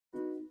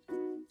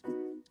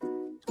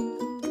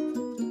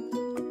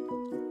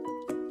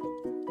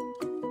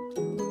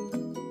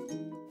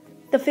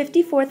The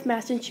 54th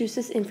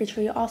Massachusetts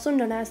Infantry, also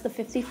known as the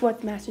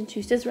 54th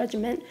Massachusetts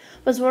Regiment,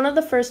 was one of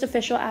the first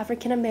official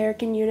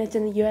African-American units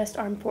in the U.S.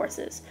 Armed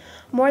Forces.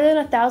 More than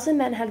 1,000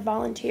 men had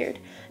volunteered.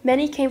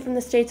 Many came from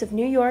the states of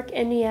New York,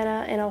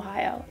 Indiana, and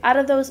Ohio. Out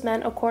of those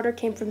men, a quarter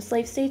came from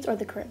slave states or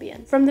the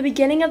Caribbean. From the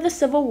beginning of the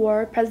Civil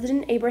War,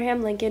 President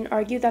Abraham Lincoln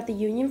argued that the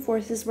Union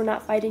forces were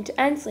not fighting to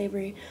end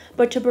slavery,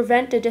 but to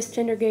prevent the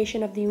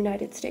disintegration of the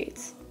United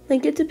States.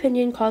 Lincoln's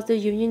opinion caused the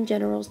Union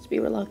generals to be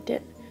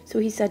reluctant. So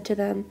he said to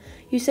them,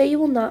 "You say you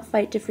will not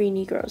fight to free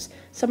Negroes.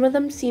 Some of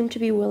them seem to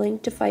be willing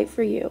to fight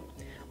for you.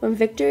 When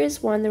victory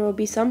is won, there will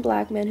be some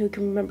black men who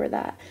can remember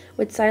that.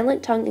 With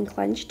silent tongue and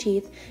clenched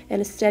teeth,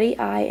 and a steady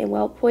eye and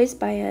well-poised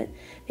bayonet,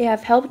 they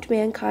have helped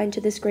mankind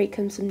to this great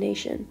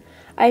consummation.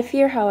 I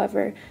fear,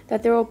 however,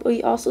 that there will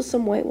be also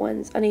some white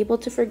ones, unable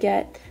to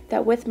forget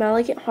that with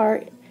malignant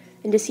heart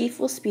and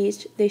deceitful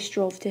speech, they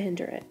strove to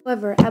hinder it."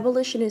 However,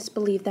 abolitionists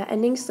believed that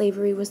ending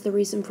slavery was the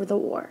reason for the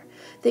war.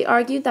 They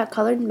argued that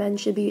colored men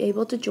should be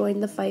able to join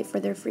the fight for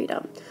their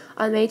freedom.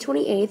 On May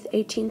 28,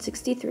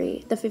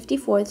 1863, the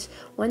 54th,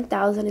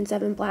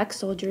 1,007 black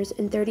soldiers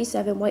and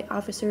 37 white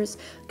officers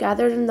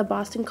gathered in the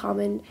Boston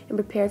Common and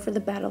prepared for the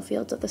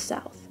battlefields of the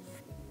South.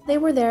 They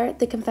were there,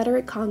 the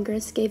Confederate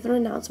Congress gave an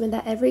announcement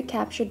that every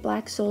captured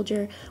black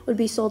soldier would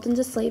be sold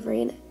into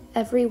slavery and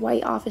every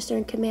white officer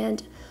in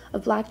command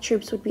of black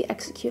troops would be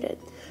executed.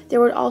 There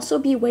would also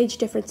be wage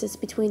differences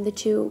between the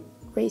two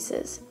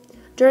races.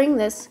 During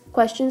this,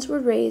 questions were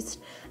raised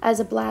as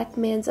a black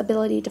man's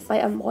ability to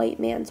fight a white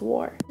man's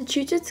war.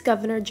 Massachusetts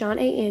Governor John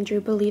A. Andrew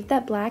believed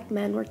that black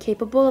men were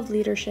capable of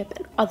leadership,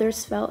 and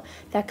others felt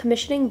that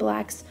commissioning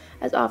blacks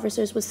as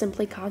officers was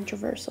simply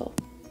controversial.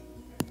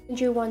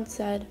 Andrew once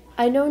said,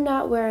 "I know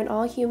not where in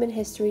all human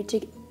history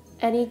to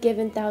any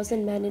given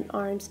 1,000 men in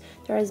arms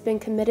there has been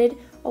committed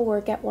a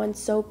work at once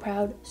so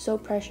proud, so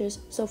precious,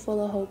 so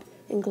full of hope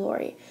and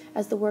glory,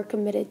 as the work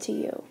committed to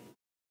you."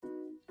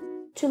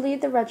 To lead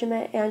the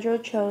regiment, Andrew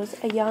chose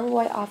a young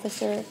white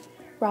officer,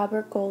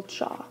 Robert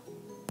Goldshaw.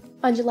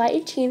 On July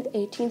 18,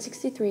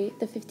 1863,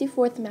 the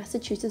 54th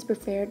Massachusetts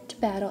prepared to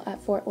battle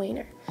at Fort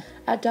Wayner.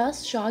 At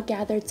dusk, Shaw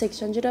gathered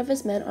 600 of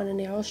his men on a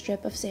narrow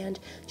strip of sand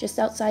just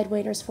outside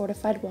Wayner's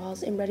fortified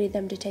walls and readied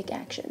them to take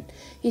action.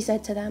 He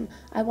said to them,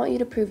 "I want you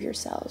to prove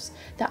yourselves.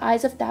 The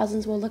eyes of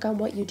thousands will look on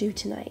what you do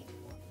tonight."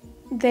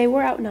 They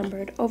were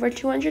outnumbered. Over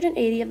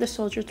 280 of the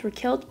soldiers were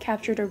killed,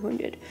 captured, or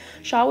wounded.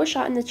 Shaw was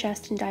shot in the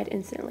chest and died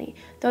instantly.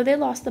 Though they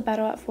lost the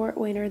battle at Fort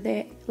Wayner,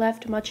 they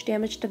left much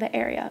damage to the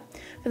area.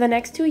 For the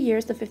next 2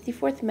 years, the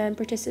 54th men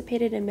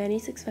participated in many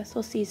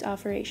successful siege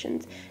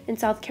operations in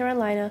South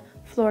Carolina,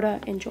 Florida,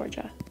 and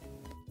Georgia.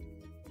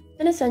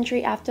 In a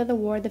century after the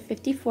war, the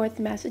 54th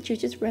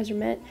Massachusetts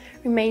Regiment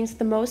remains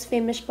the most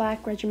famous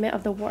black regiment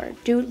of the war,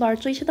 due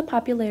largely to the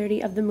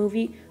popularity of the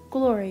movie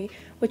Glory,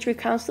 which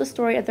recounts the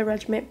story of the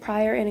regiment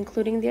prior and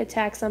including the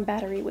attacks on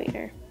Battery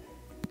Wayner.